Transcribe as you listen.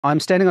I'm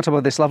standing on top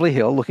of this lovely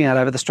hill looking out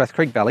over the Strath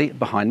Creek Valley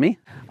behind me.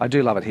 I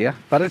do love it here,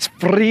 but it's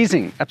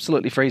freezing,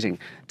 absolutely freezing.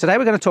 Today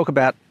we're going to talk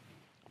about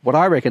what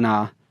I reckon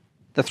are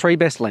the 3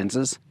 best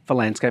lenses for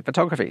landscape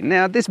photography.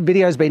 Now, this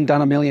video's been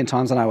done a million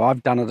times. I know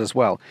I've done it as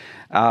well,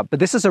 but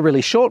this is a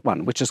really short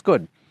one, which is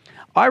good.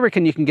 I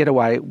reckon you can get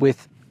away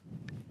with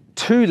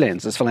 2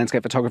 lenses for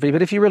landscape photography,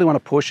 but if you really want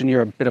to push and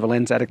you're a bit of a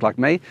lens addict like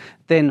me,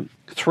 then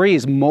 3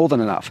 is more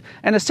than enough.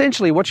 And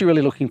essentially what you're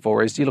really looking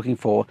for is you're looking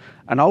for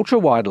an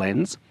ultra-wide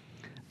lens,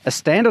 a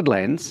standard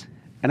lens,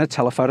 and a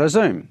telephoto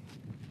zoom.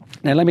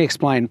 Now let me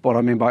explain what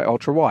I mean by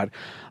ultra-wide.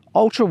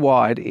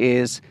 Ultra-wide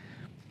is,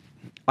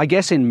 I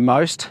guess in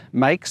most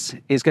makes,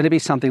 is going to be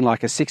something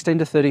like a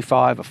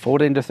 16-35, a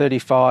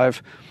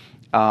 14-35,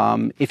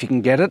 if you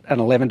can get it, an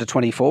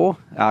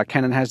 11-24.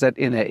 Canon has that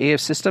in their EF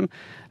system.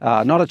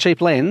 Not a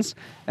cheap lens,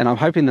 and I'm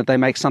hoping that they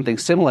make something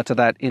similar to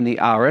that in the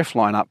RF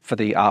lineup for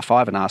the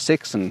R5 and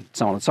R6 and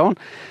so on and so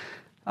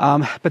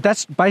on. But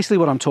that's basically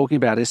what I'm talking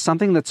about, is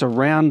something that's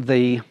around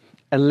the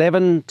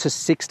 11 to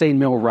 16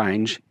 mil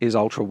range is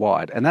ultra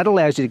wide, and that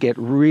allows you to get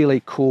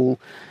really cool,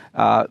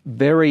 either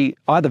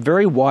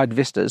very wide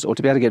vistas, or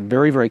to be able to get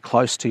very, very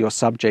close to your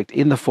subject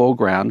in the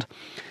foreground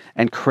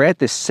and create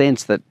this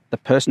sense that the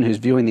person who's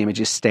viewing the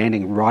image is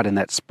standing right in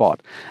that spot.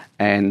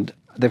 And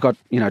they've got,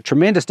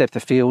 tremendous depth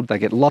of field. They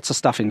get lots of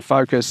stuff in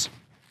focus.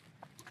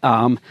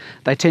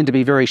 They tend to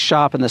be very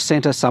sharp in the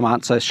center. Some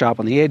aren't so sharp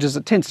on the edges.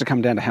 It tends to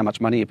come down to how much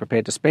money you're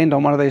prepared to spend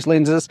on one of these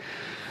lenses.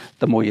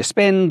 The more you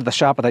spend, the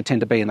sharper they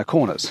tend to be in the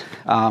corners.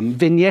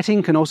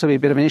 Vignetting can also be a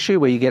bit of an issue,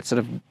 where you get sort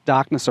of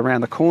darkness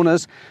around the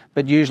corners,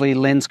 but usually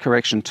lens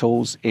correction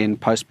tools in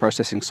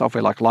post-processing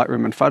software like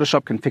Lightroom and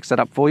Photoshop can fix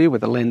that up for you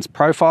with a lens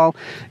profile.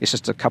 It's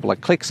just a couple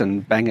of clicks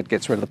and bang, it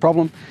gets rid of the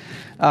problem.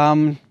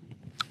 I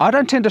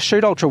don't tend to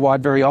shoot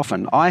ultra-wide very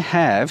often.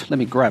 Let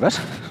me grab it.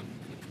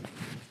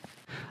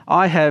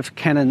 I have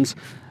Canon's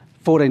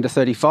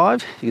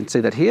 14-35. You can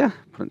see that here.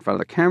 Put it in front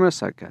of the camera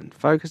so it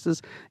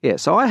focuses. Yeah,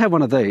 so I have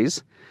one of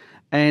these,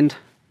 and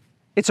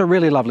it's a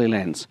really lovely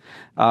lens.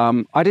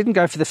 I didn't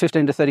go for the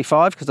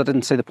 15-35 because I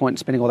didn't see the point in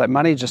spending all that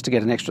money just to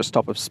get an extra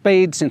stop of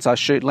speed. Since I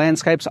shoot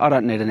landscapes, I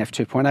don't need an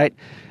f2.8.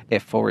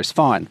 f4 is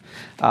fine.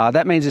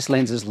 That means this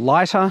lens is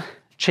lighter,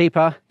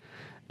 cheaper,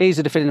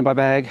 easy to fit in my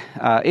bag,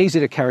 easy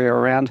to carry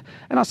around,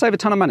 and I save a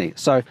ton of money.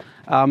 So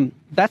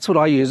that's what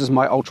I use as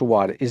my ultra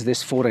wide, is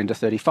this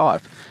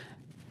 14-35.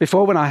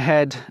 Before, when I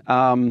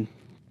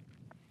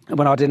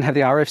didn't have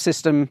the RF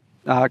system,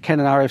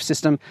 Canon RF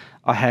system,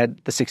 I had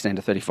the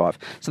 16-35.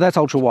 So that's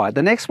ultra wide.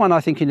 The next one I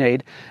think you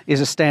need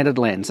is a standard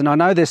lens. And I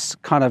know this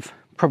kind of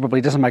probably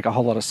doesn't make a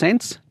whole lot of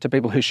sense to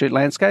people who shoot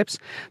landscapes.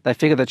 They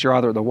figure that you're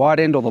either at the wide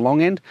end or the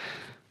long end.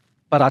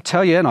 But I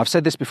tell you, and I've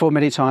said this before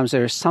many times,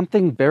 there is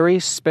something very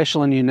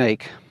special and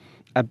unique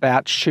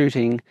about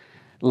shooting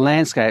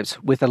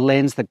landscapes with a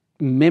lens that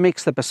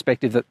mimics the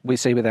perspective that we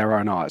see with our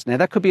own eyes. Now,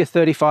 that could be a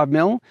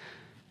 35mm,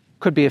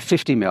 could be a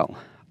 50mm.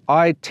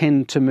 I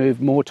tend to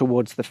move more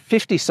towards the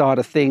 50 side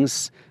of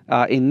things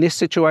in this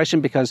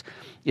situation, because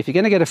if you're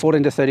going to get a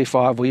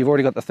 14-35, well, you've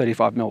already got the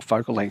 35mm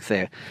focal length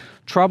there.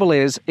 Trouble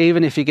is,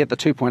 even if you get the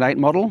 2.8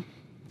 model,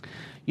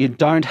 you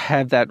don't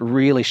have that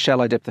really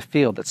shallow depth of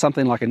field that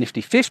something like a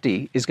nifty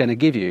 50 is going to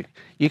give you.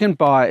 You can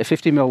buy a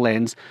 50mm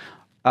lens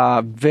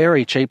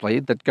very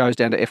cheaply that goes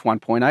down to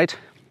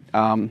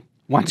f1.8.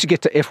 Once you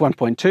get to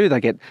f1.2, they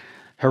get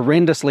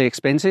horrendously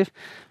expensive.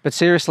 But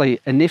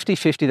seriously, a nifty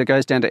 50 that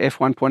goes down to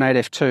f1.8,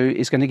 f2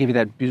 is going to give you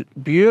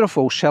that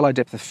beautiful shallow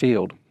depth of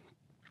field,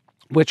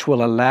 which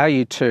will allow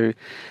you to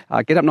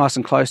get up nice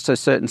and close to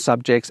certain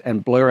subjects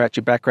and blur out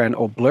your background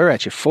or blur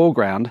out your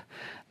foreground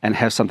and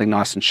have something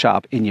nice and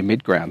sharp in your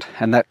midground.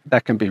 And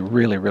that can be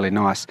really, really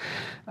nice.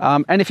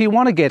 And if you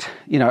want to get,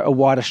 a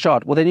wider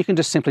shot, well, then you can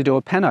just simply do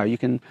a pano. You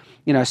can,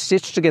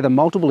 stitch together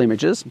multiple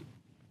images,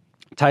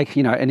 take,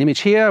 an image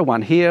here,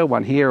 one here,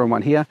 one here, and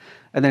one here,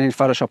 and then in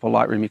Photoshop or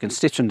Lightroom, you can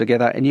stitch them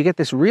together, and you get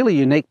this really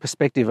unique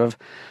perspective of,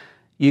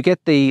 you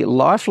get the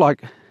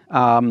lifelike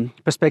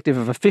perspective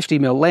of a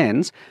 50mm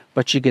lens,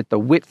 but you get the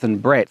width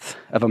and breadth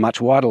of a much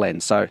wider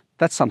lens. So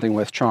that's something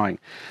worth trying.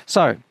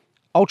 So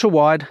ultra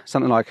wide,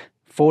 something like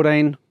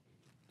 14,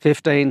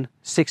 15,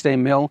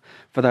 16mm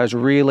for those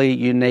really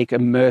unique,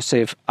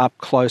 immersive, up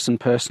close and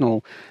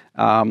personal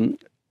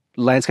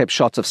landscape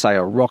shots of, say,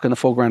 a rock in the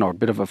foreground or a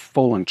bit of a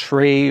fallen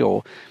tree,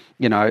 or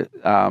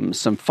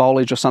some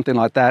foliage or something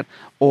like that,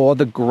 or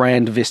the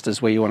grand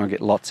vistas where you want to get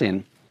lots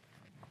in.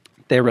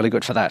 They're really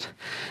good for that.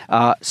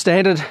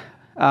 Standard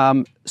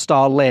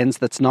style lens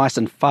that's nice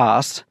and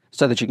fast,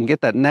 so that you can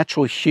get that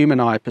natural human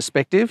eye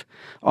perspective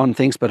on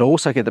things, but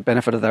also get the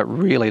benefit of that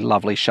really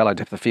lovely shallow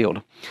depth of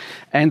field.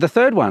 And the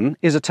third one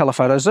is a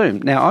telephoto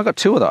zoom. Now, I've got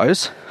 2 of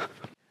those.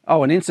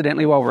 Oh, and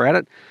incidentally, while we're at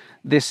it,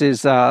 this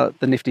is the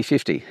nifty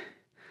 50.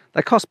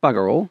 They cost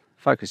bugger all.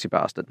 Focus, you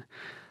bastard.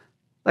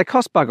 They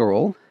cost bugger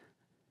all,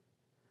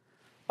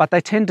 but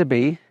they tend to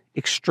be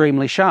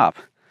extremely sharp.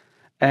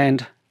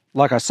 And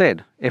like I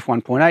said,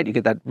 f1.8, you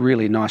get that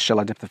really nice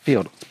shallow depth of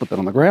field. Let's put that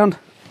on the ground.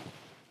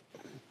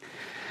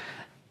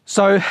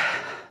 So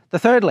The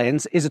third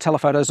lens is a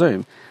telephoto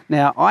zoom.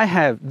 Now, I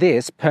have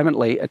this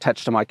permanently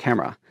attached to my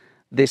camera.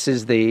 This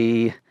is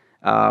the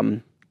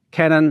Canon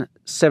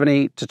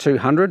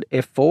 70-200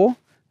 f4.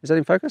 Is that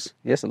in focus?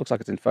 Yes, it looks like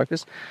it's in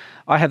focus.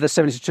 I have the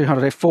 70-200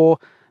 f4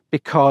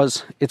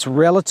 because it's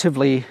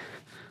relatively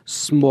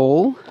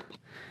small.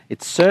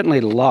 It's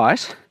certainly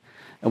light.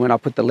 And when I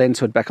put the lens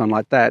hood back on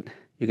like that,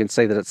 you can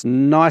see that it's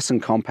nice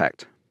and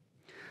compact.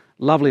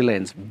 Lovely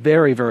lens,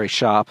 very, very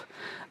sharp.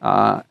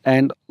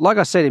 And like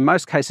I said, in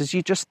most cases,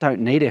 you just don't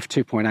need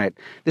f2.8.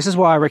 This is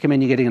why I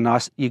recommend you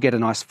get a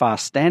nice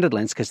fast standard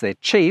lens, because they're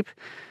cheap,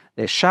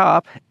 they're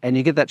sharp, and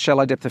you get that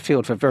shallow depth of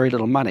field for very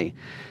little money.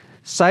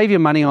 Save your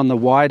money on the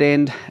wide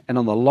end and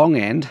on the long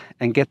end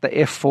and get the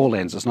f4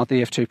 lenses, not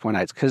the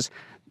f2.8s. Because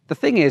the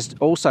thing is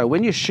also,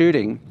 when you're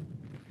shooting,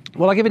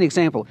 well, I'll give you an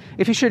example.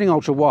 If you're shooting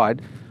ultra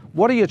wide,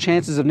 what are your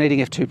chances of needing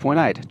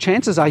f2.8?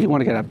 Chances are you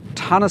want to get a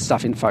ton of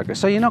stuff in focus,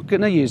 so you're not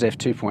going to use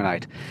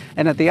f2.8.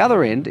 And at the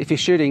other end, if you're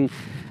shooting,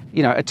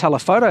 a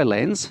telephoto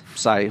lens,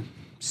 say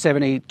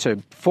 70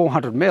 to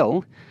 400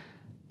 mil,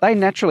 they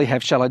naturally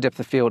have shallow depth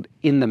of field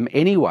in them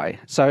anyway.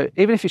 So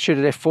even if you shoot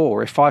at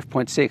f4,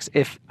 f5.6,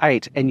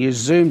 f8, and you're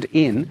zoomed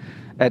in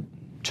at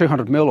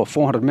 200 mil or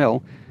 400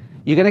 mil,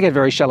 you're going to get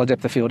very shallow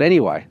depth of field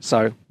anyway.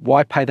 So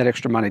why pay that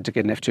extra money to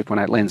get an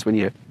f2.8 lens when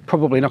you're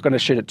probably not going to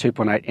shoot at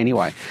 2.8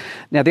 anyway?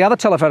 Now, the other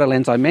telephoto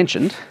lens I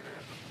mentioned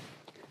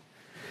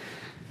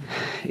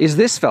is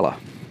this fella,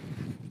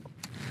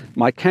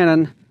 my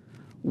Canon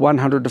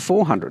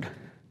 100-400.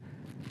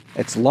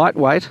 It's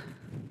lightweight,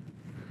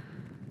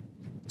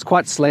 it's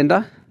quite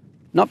slender,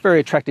 not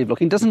very attractive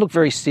looking, doesn't look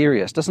very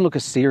serious, doesn't look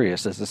as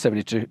serious as the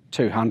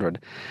 70-200.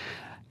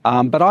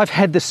 But I've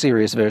had the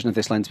serious version of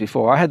this lens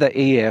before. I had the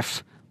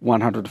EF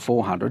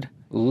 100-400,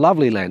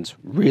 lovely lens,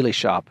 really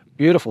sharp,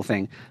 beautiful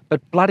thing, but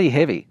bloody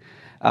heavy.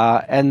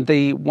 And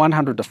the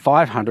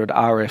 100-500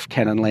 RF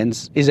Canon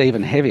lens is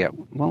even heavier.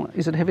 Well,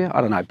 is it heavier?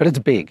 I don't know, but it's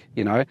big,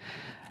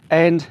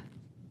 and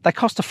they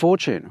cost a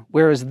fortune.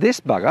 Whereas this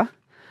bugger,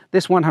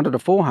 this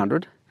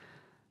 100-400,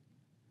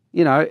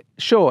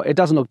 sure, it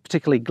doesn't look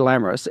particularly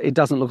glamorous. It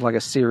doesn't look like a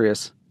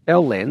serious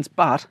L lens,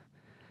 but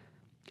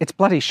it's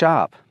bloody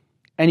sharp,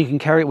 and you can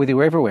carry it with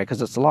you everywhere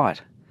because it's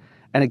light.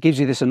 And it gives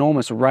you this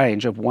enormous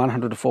range of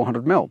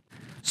 100-400 mil.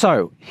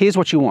 So here's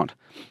what you want.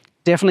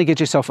 Definitely get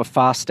yourself a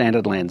fast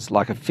standard lens,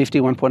 like a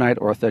 50-1.8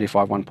 or a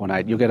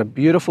 35-1.8. You'll get a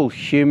beautiful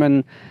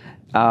human,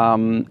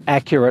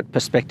 accurate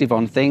perspective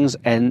on things,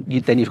 and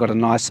then you've got a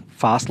nice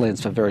fast lens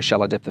for very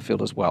shallow depth of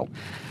field as well.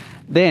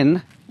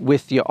 Then,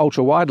 with your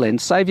ultra-wide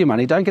lens, save your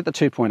money. Don't get the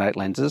 2.8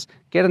 lenses.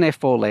 Get an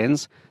f4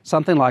 lens,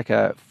 something like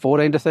a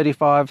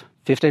 14-35,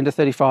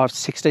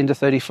 15-35,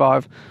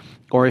 16-35,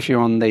 or if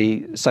you're on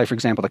the, say for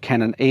example, the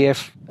Canon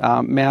EF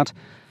mount,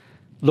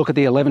 look at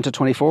the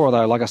 11-24,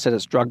 although like I said,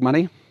 it's drug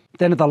money.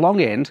 Then at the long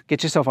end,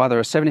 get yourself either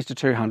a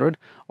 70-200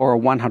 or a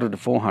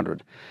 100-400.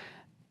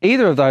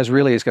 Either of those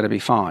really is going to be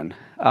fine.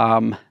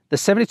 The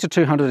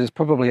 70-200 is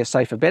probably a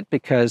safer bet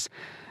because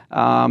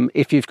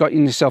if you've got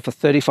yourself a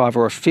 35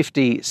 or a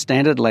 50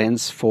 standard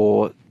lens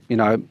for,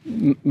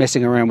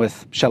 messing around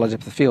with shallow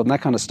depth of field and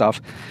that kind of stuff,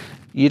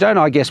 you don't,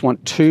 I guess,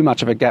 want too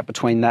much of a gap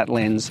between that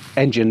lens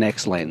and your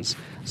next lens.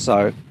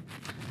 So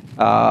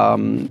a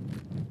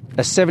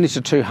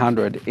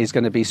 70-200 is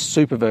going to be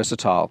super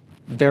versatile,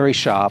 very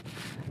sharp.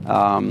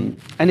 And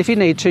if you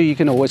need to, you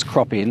can always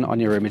crop in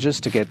on your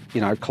images to get,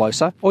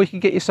 closer. Or you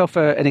can get yourself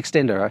an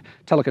extender, a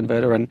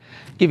teleconverter, and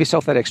give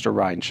yourself that extra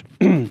range.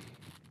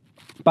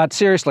 But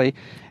seriously,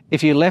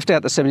 if you left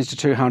out the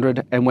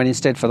 70-200 and went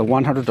instead for the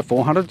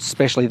 100-400,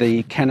 especially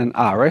the Canon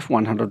RF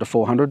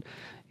 100-400,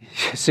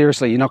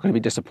 seriously, you're not going to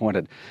be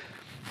disappointed.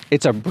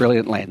 It's a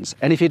brilliant lens.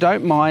 And if you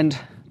don't mind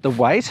the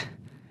weight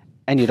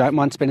and you don't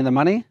mind spending the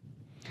money,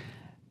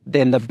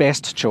 then the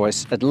best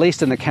choice, at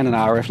least in the Canon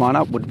RF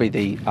lineup, would be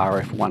the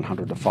RF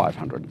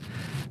 100-500.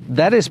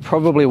 That is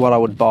probably what I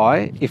would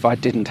buy if I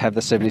didn't have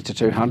the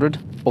 70-200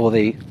 or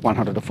the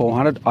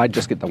 100-400. I'd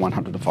just get the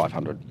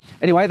 100-500.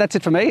 Anyway, that's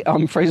it for me.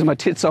 I'm freezing my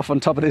tits off on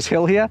top of this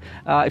hill here.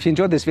 If you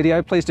enjoyed this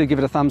video, please do give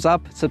it a thumbs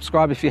up,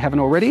 subscribe if you haven't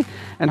already,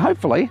 and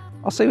hopefully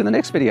I'll see you in the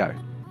next video.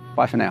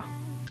 Bye for now.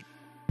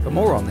 For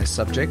more on this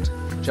subject,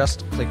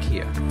 just click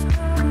here.